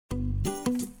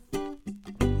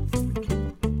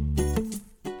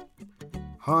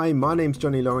Hi, my name's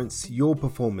Johnny Lawrence, your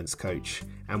performance coach,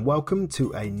 and welcome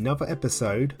to another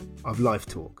episode of Life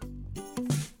Talk.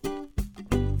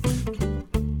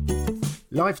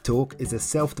 Life Talk is a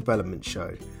self-development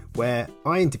show where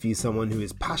I interview someone who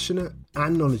is passionate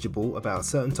and knowledgeable about a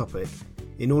certain topic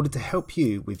in order to help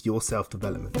you with your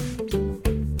self-development.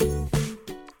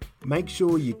 Make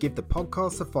sure you give the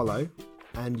podcast a follow,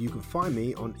 and you can find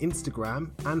me on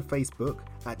Instagram and Facebook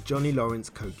at Johnny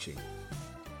Lawrence Coaching.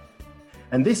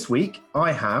 And this week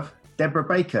I have Deborah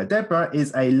Baker. Deborah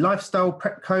is a lifestyle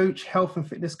prep coach, health and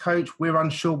fitness coach. We're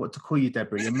unsure what to call you,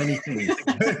 Deborah. You're many things.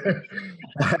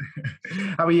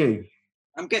 How are you?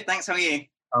 I'm good, thanks. How are you?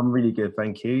 I'm really good,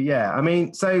 thank you. Yeah,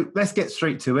 so let's get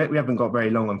straight to it. We haven't got very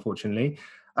long, unfortunately.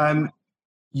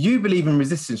 You believe in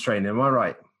resistance training, am I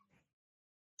right?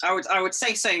 I would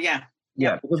say so, yeah.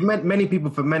 Yeah, because many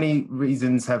people, for many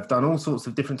reasons, have done all sorts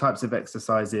of different types of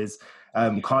exercises,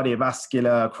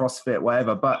 cardiovascular, CrossFit,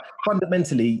 whatever. But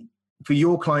fundamentally, for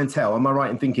your clientele, am I right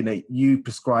in thinking that you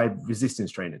prescribe resistance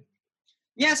training?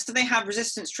 Yes, so they have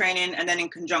resistance training, and then in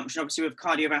conjunction, obviously, with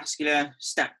cardiovascular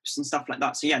steps and stuff like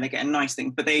that. So yeah, they get a nice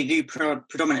thing, but they do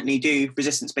predominantly do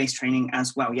resistance-based training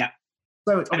as well. Yeah.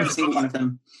 So every single one of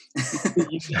them.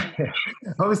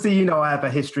 Obviously, I have a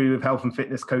history with health and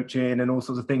fitness coaching and all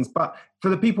sorts of things. But for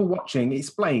the people watching,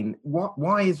 explain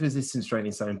why is resistance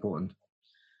training so important?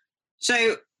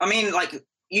 So, like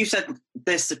you said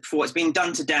this before, it's been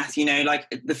done to death, like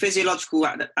the physiological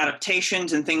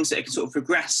adaptations and things that can sort of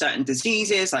regress certain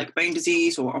diseases like bone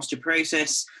disease or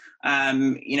osteoporosis,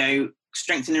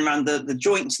 strengthening around the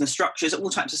joints and the structures, all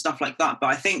types of stuff like that.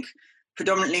 But I think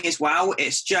predominantly as well,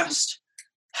 it's just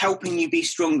helping you be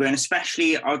stronger. And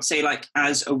especially, I would say, like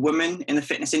as a woman in the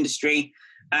fitness industry,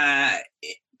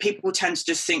 people tend to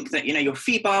just think that, you're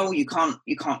feeble, you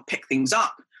can't pick things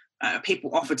up.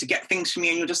 People offer to get things from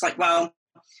you and you're just like, well,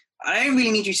 I don't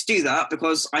really need you to do that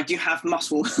because I do have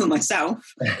muscle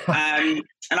myself. And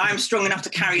I'm strong enough to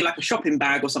carry like a shopping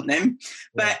bag or something.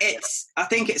 But I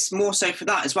think it's more so for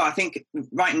that as well. I think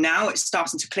right now it's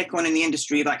starting to click on in the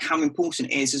industry, like how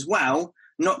important it is as well,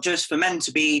 not just for men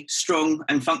to be strong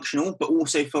and functional, but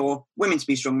also for women to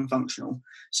be strong and functional.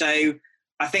 So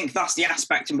I think that's the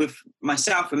aspect. And with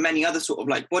myself and many other sort of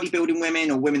like bodybuilding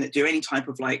women or women that do any type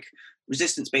of like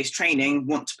resistance-based training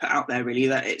want to put out there really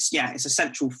that it's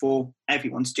essential for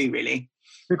everyone to do really.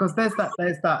 Because there's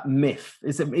that myth.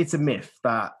 It's a myth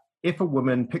that if a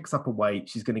woman picks up a weight,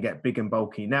 she's going to get big and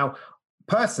bulky. Now,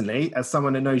 personally, as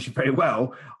someone that knows you very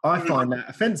well, I find that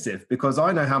offensive because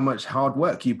I know how much hard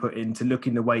work you put into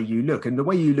looking the way you look, and the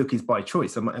way you look is by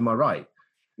choice. Am I right?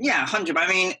 Yeah,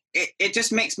 100. It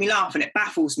just makes me laugh and it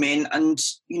baffles me. And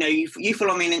you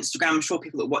follow me on Instagram. I'm sure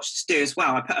people that watch this do as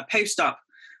well. I put a post up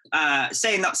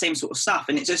saying that same sort of stuff,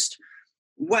 and it just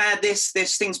where this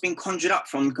thing's been conjured up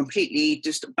from completely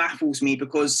just baffles me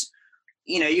because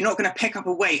you're not going to pick up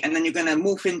a weight and then you're going to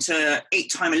morph into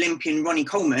 8-time Olympian Ronnie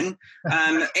Coleman.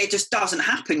 It just doesn't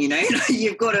happen.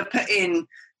 You've got to put in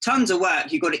tons of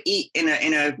work. You've got to eat in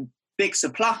a big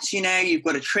surplus. You've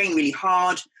got to train really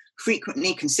hard,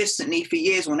 frequently, consistently for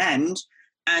years on end,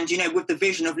 and with the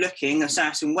vision of looking a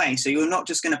certain way. So you're not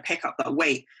just going to pick up that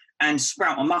weight and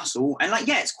sprout a muscle. And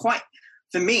it's quite,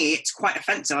 for me, it's quite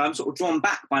offensive. I'm sort of drawn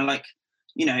back by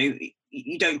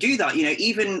you don't do that.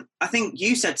 Even I think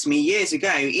you said to me years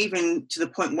ago, even to the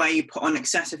point where you put on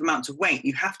excessive amounts of weight,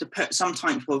 you have to put some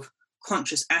type of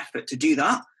conscious effort to do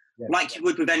that, like you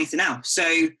would with anything else.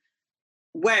 So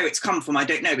where it's come from, I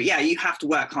don't know. But you have to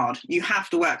work hard. You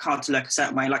have to work hard to look a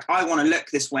certain way. Like I want to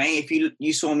look this way. If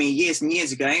you saw me years and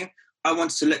years ago, I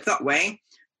wanted to look that way.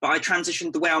 But I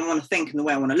transitioned the way I want to think and the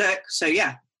way I want to look. So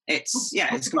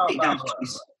it's completely down to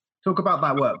choice. Talk about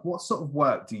that work. What sort of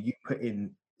work do you put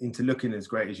into looking as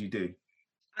great as you do?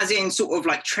 As in sort of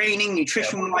like training,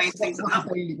 nutrition-wise, things like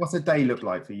that. What's a day look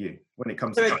like for you when it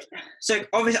comes to that? So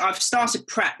obviously I've started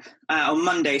prep on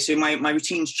Monday, so my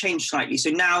routine's changed slightly. So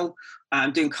now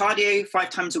I'm doing cardio 5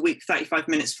 times a week, 35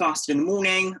 minutes fasted in the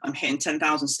morning. I'm hitting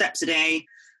 10,000 steps a day.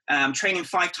 Training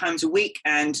 5 times a week,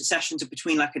 and sessions are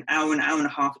between like an hour and a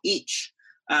half each.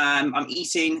 I'm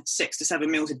eating 6 to 7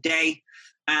 meals a day,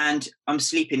 and I'm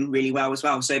sleeping really well as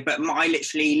well. So, but I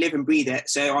literally live and breathe it.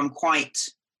 So I'm quite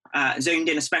zoned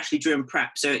in, especially during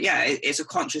prep. So it's a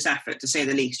conscious effort to say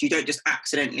the least. You don't just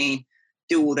accidentally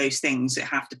do all those things. You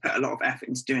have to put a lot of effort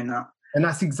into doing that. And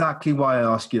that's exactly why I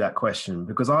ask you that question,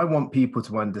 because I want people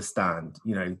to understand,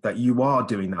 that you are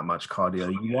doing that much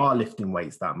cardio, you are lifting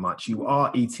weights that much, you are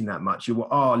eating that much, you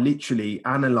are literally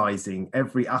analyzing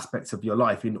every aspect of your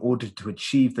life in order to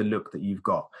achieve the look that you've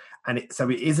got. So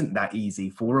it isn't that easy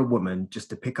for a woman just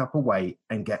to pick up a weight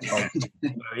and get bulky.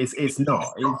 It's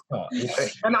not.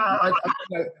 And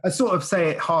I sort of say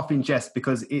it half in jest,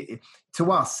 because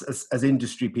to us as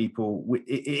industry people,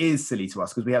 it is silly to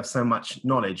us because we have so much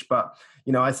knowledge. But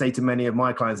I say to many of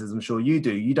my clients, as I'm sure you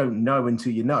do, you don't know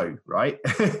until you know, right?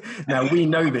 Now we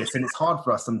know this, and it's hard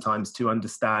for us sometimes to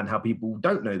understand how people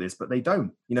don't know this, but they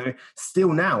don't.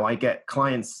 Still now I get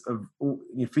clients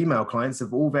female clients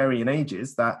of all varying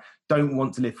ages that don't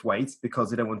want to lift weights because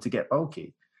they don't want to get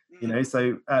bulky.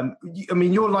 So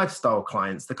your lifestyle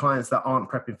clients, the clients that aren't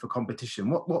prepping for competition,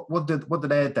 what do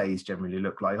their days generally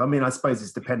look like? I suppose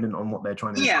it's dependent on what they're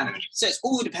trying to do. So it's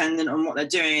all dependent on what they're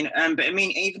doing. But I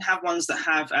even have ones that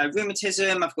have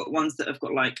rheumatism. I've got ones that have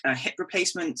got like hip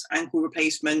replacements, ankle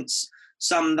replacements,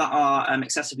 some that are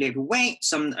excessively overweight,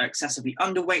 some that are excessively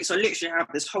underweight. So I literally have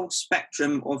this whole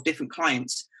spectrum of different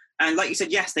clients. And like you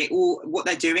said, yes, what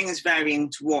they're doing is varying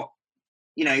to what,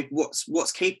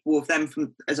 what's capable of them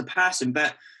as a person.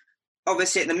 But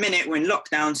obviously at the minute we're in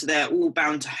lockdown, so they're all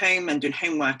bound to home and doing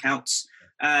home workouts.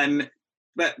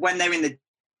 But when they're in the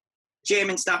gym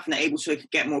and stuff and they're able to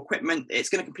get more equipment, it's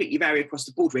going to completely vary across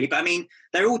the board, really. But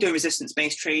they're all doing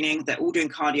resistance-based training, they're all doing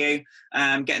cardio,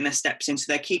 getting their steps in, so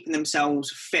they're keeping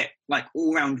themselves fit, like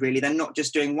all round, really. They're not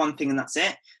just doing one thing and that's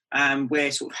it.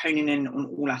 We're sort of honing in on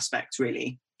all aspects,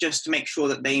 really, just to make sure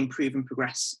that they improve and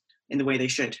progress in the way they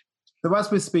should. So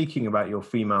as we're speaking about your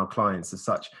female clients as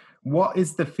such, what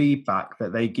is the feedback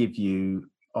that they give you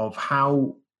of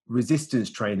how resistance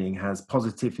training has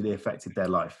positively affected their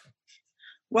life?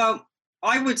 Well,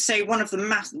 I would say one of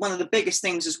the biggest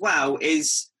things as well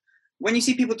is when you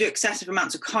see people do excessive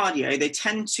amounts of cardio, they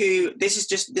tend to, this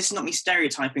is not me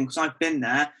stereotyping because I've been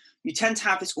there, you tend to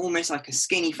have this almost like a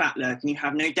skinny fat look, and you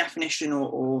have no definition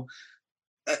or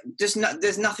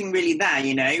there's nothing really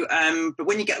there, but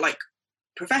when you get like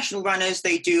professional runners,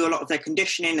 they do a lot of their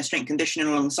conditioning, their strength conditioning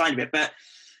alongside of it. But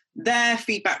their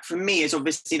feedback from me is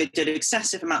obviously they did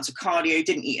excessive amounts of cardio,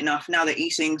 didn't eat enough. Now they're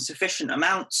eating sufficient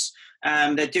amounts.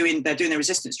 They're doing their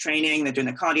resistance training, they're doing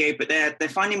their cardio, but they're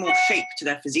finding more shape to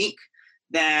their physique.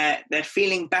 They're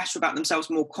feeling better about themselves,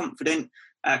 more confident.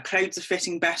 Clothes are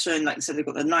fitting better, and like I said, they've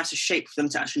got the nicer shape for them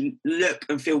to actually look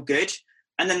and feel good.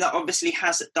 And then that obviously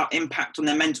has that impact on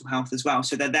their mental health as well.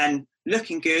 So they're then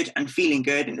looking good and feeling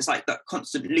good, and it's like that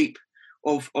constant loop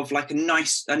of like a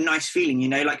nice feeling,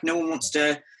 like no one wants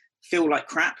to feel like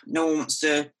crap. No one wants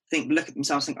to look at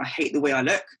themselves and think, I hate the way I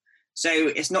look. So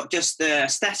it's not just the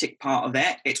aesthetic part of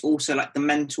it, it's also like the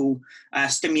mental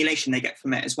stimulation they get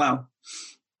from it as well.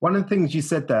 One of the things you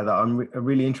said there that I'm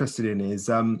really interested in is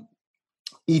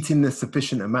eating the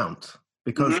sufficient amount,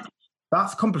 because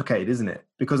that's complicated, isn't it?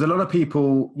 Because a lot of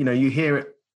people, you hear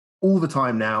it all the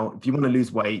time now, if you want to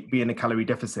lose weight, be in a calorie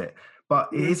deficit. But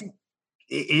it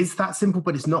is that simple,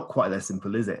 but it's not quite that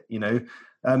simple, is it?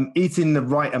 Eating the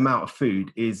right amount of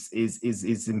food is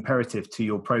imperative to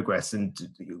your progress, and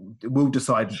will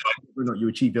decide whether or not you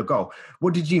achieve your goal.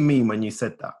 What did you mean when you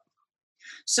said that?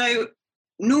 So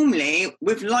normally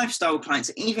with lifestyle clients,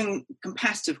 even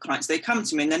competitive clients, they come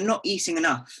to me and they're not eating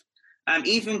enough.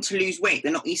 Even to lose weight,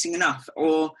 they're not eating enough,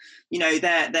 or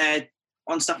they're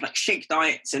on stuff like shake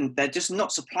diets, and they're just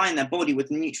not supplying their body with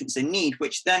the nutrients they need,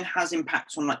 which then has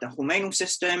impacts on like the hormonal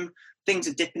system. Things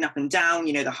are dipping up and down.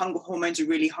 The hunger hormones are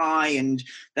really high, and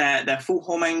their full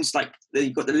hormones, like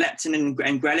you've got the leptin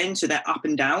and ghrelin, so they're up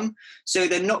and down. So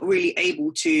they're not really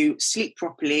able to sleep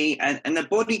properly, and their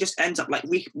body just ends up like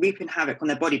reaping havoc on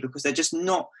their body because they're just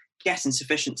not getting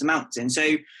sufficient amounts in.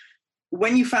 So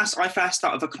when I first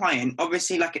start with a client,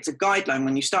 obviously like it's a guideline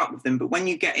when you start with them, but when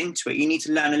you get into it, you need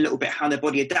to learn a little bit how their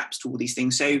body adapts to all these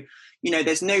things. So,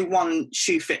 there's no one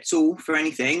shoe fits all for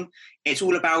anything. It's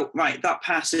all about, right, that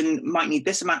person might need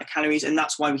this amount of calories, and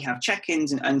that's why we have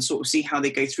check-ins and sort of see how they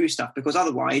go through stuff, because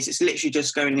otherwise it's literally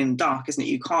just going in the dark, isn't it?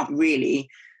 You can't really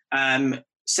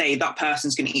say that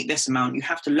person's going to eat this amount. You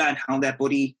have to learn how their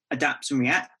body adapts and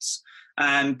reacts.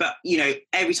 But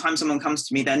every time someone comes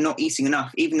to me, they're not eating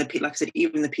enough. Even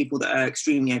the people that are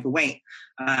extremely overweight,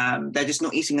 they're just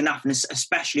not eating enough, and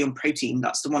especially on protein,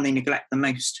 that's the one they neglect the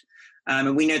most.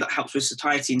 And we know that helps with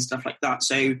satiety and stuff like that.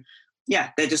 So yeah,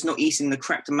 they're just not eating the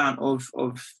correct amount of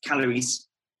calories.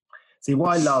 See,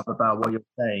 what I love about what you're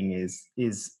saying is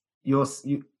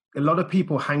a lot of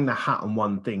people hang their hat on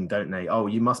one thing, don't they? Oh,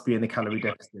 you must be in a calorie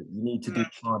deficit. You need to do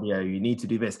cardio. You need to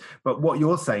do this. But what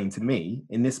you're saying to me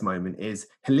in this moment is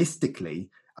holistically,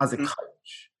 as a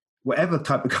coach, whatever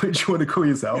type of coach you want to call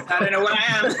yourself. I don't know what I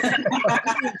am.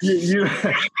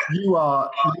 you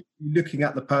are looking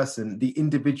at the person, the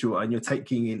individual, and you're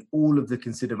taking in all of the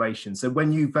considerations. So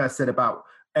when you first said about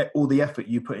all the effort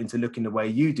you put into looking the way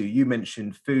you do. You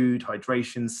mentioned food,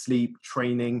 hydration, sleep,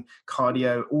 training,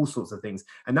 cardio, all sorts of things.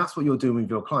 And that's what you're doing with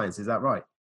your clients. Is that right?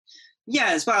 Yeah,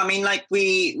 as well. I mean, like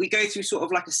we go through sort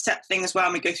of like a step thing as well.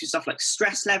 And we go through stuff like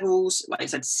stress levels, like I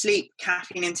said, sleep,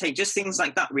 caffeine intake, just things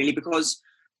like that, really. Because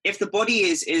if the body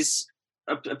is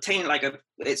obtaining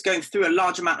it's going through a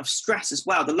large amount of stress as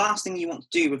well, the last thing you want to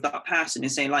do with that person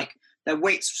is say like their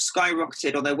weight's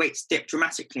skyrocketed or their weight's dipped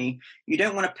dramatically. You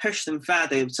don't want to push them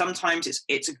further. Sometimes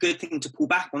it's a good thing to pull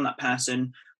back on that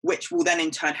person, which will then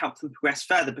in turn help them progress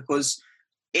further, because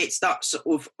it's that sort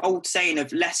of old saying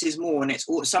of less is more, and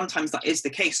sometimes that is the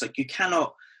case. Like you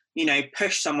cannot,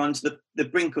 push someone to the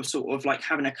brink of sort of like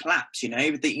having a collapse.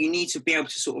 That you need to be able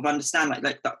to sort of understand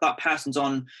like that person's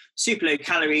on super low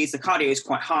calories, the cardio is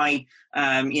quite high.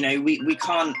 We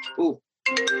can't. Oh,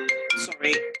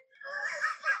 sorry.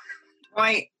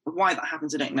 Why that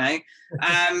happens, I don't know.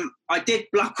 I did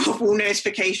block off all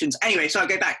notifications. Anyway, so I'll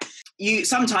go back.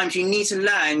 Sometimes you need to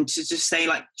learn to just say,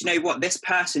 like, you know what, this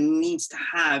person needs to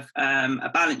have a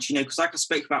balance, because like I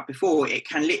spoke about before, it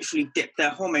can literally dip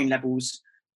their hormone levels.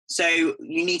 So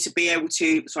you need to be able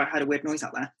to, sorry, I had a weird noise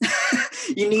out there.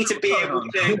 You need to be able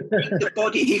to keep the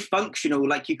body functional.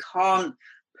 Like you can't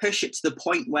push it to the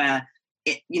point where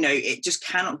it just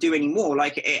cannot do anymore.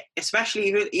 Like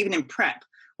especially even in prep,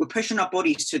 we're pushing our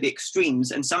bodies to the extremes.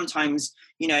 And sometimes,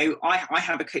 I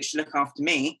have a coach to look after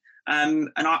me. And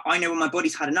I know when my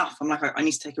body's had enough. I'm like, I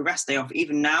need to take a rest day off.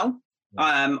 Even now,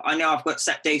 I know I've got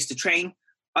set days to train.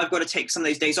 I've got to take some of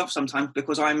those days off sometimes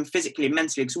because I'm physically and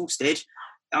mentally exhausted.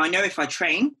 I know if I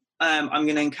train, I'm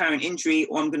going to incur an injury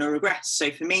or I'm going to regress. So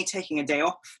for me, taking a day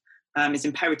off is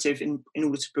imperative in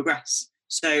order to progress.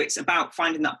 So it's about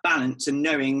finding that balance and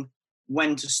knowing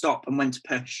when to stop and when to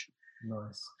push.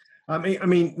 Nice.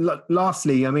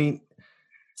 Lastly,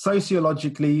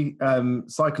 sociologically,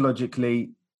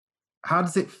 psychologically, how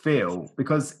does it feel?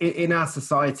 Because in our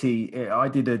society, I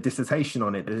did a dissertation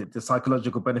on it, the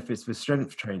psychological benefits for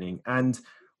strength training. And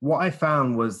what I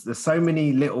found was there's so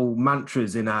many little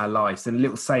mantras in our lives and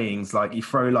little sayings like you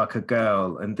throw like a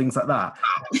girl and things like that.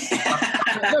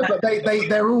 No, but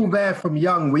they're all there from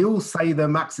young. We all say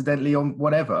them accidentally on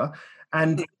whatever.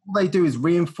 And all they do is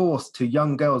reinforce to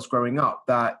young girls growing up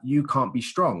that you can't be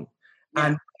strong. Yeah.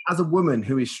 And as a woman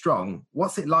who is strong,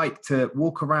 what's it like to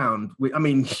walk around with,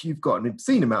 you've got an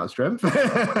obscene amount of strength.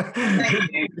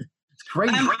 It's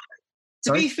crazy.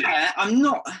 To be fair, I'm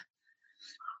not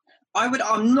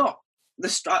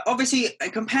obviously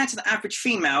compared to the average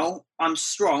female, I'm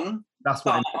strong. That's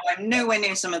what I'm nowhere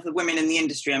near some of the women in the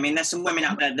industry. There's some women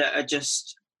out there that are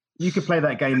just... You could play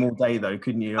that game all day, though,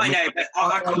 couldn't you? I know, but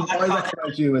I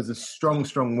recognize you as a strong,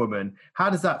 strong woman.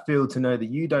 How does that feel to know that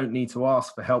you don't need to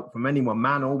ask for help from anyone,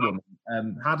 man or woman?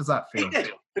 How does that feel?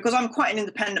 Because I'm quite an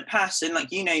independent person.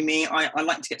 Like, you know me, I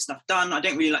like to get stuff done. I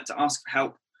don't really like to ask for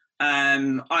help.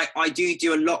 I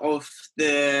do a lot of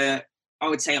the, I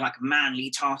would say, like manly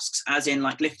tasks, as in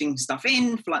like lifting stuff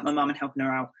in for like my mum and helping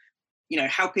her out.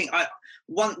 Helping.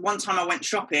 One time I went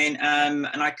shopping and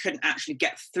I couldn't actually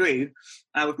get through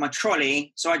with my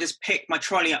trolley, so I just picked my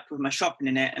trolley up with my shopping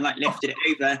in it and like lifted it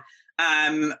over.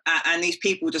 And these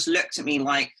people just looked at me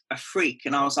like a freak,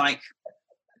 and I was like,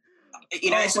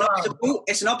 it's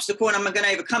an obstacle and I'm going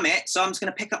to overcome it, so I'm just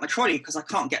going to pick up my trolley because I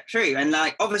can't get through. And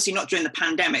like, obviously not during the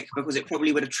pandemic because it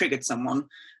probably would have triggered someone.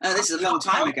 This is a long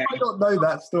time ago. I don't know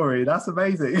that story. That's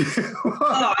amazing.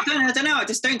 I don't know. I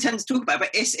just don't tend to talk about it, but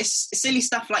it's silly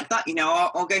stuff like that.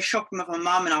 I'll go shopping with my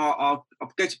mum and I'll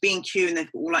go to B&Q and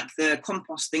they've got all like the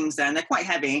compost things there and they're quite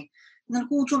heavy. And they're like,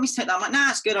 oh, do you want me to take that? I'm like, nah,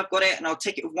 it's good. I've got it. And I'll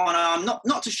take it with one arm,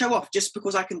 not to show off, just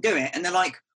because I can do it. And they're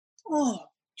like, oh,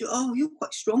 you're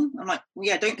quite strong. I'm like, well,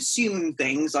 yeah, don't assume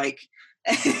things. Like,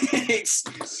 it's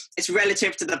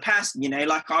relative to the person,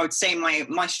 like I would say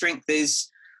my strength is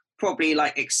probably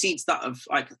like exceeds that of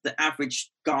like the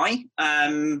average guy.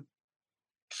 I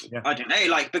don't know,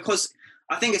 like, because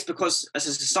I think it's because as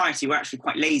a society we're actually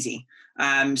quite lazy.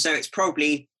 So it's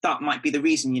probably that might be the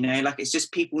reason, like it's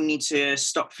just people need to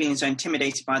stop feeling so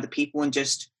intimidated by other people and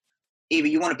just either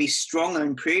you want to be strong and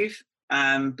improve,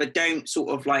 but don't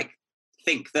sort of like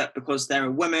think that because they're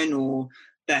a woman or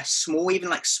they're small, even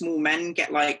like small men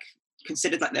get like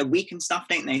considered like they're weak and stuff,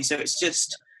 don't they? So it's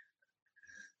just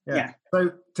yeah.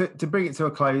 So to bring it to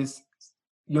a close,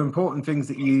 your important things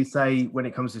that you say when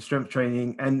it comes to strength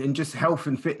training and just health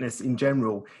and fitness in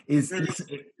general is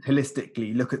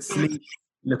holistically. Look at sleep,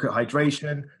 look at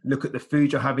hydration, look at the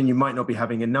food you're having. You might not be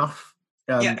having enough.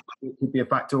 It could be a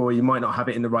factor, or you might not have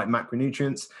it in the right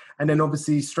macronutrients. And then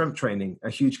obviously strength training, a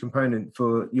huge component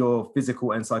for your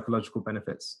physical and psychological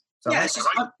benefits. Just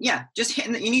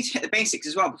hitting that. You need to hit the basics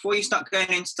as well before you start going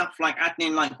into stuff like adding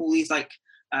in like all these like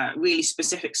really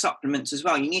specific supplements as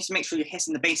well. You need to make sure you're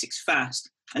hitting the basics first,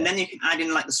 and then you can add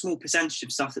in like the small percentage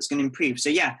of stuff that's going to improve. So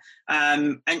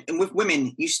and with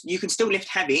women, you can still lift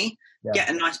heavy, get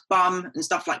a nice bum and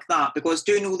stuff like that, because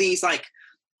doing all these like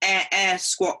air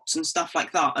squats and stuff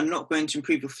like that are not going to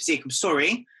improve your physique. I'm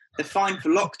sorry, they're fine for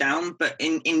lockdown, but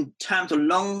in terms of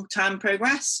long-term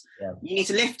progress, you need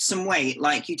to lift some weight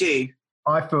like you do.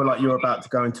 I feel like you're about to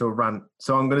go into a rant,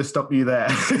 so I'm going to stop you there.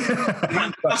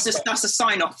 That's a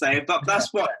sign off though, but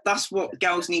that's what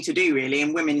girls need to do really,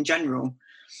 and women in general.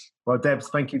 Well, Debs,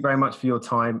 thank you very much for your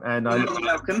time, and you're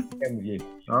welcome. With you.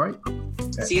 All right.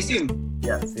 Okay. See you soon.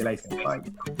 Yeah. See you later. Bye.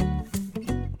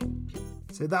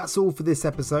 So that's all for this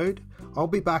episode. I'll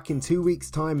be back in 2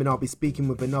 weeks' time, and I'll be speaking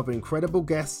with another incredible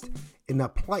guest in a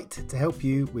plight to help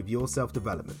you with your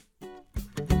self-development.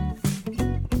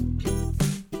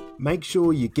 Make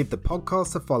sure you give the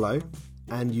podcast a follow,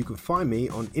 and you can find me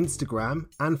on Instagram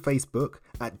and Facebook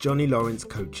at Johnny Lawrence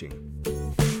Coaching.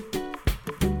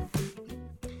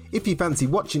 If you fancy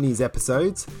watching these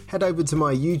episodes, head over to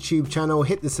my YouTube channel,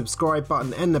 hit the subscribe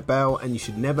button and the bell, and you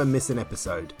should never miss an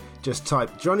episode. Just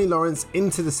type Johnny Lawrence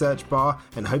into the search bar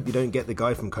and hope you don't get the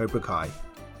guy from Cobra Kai.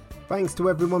 Thanks to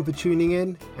everyone for tuning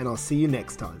in, and I'll see you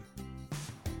next time.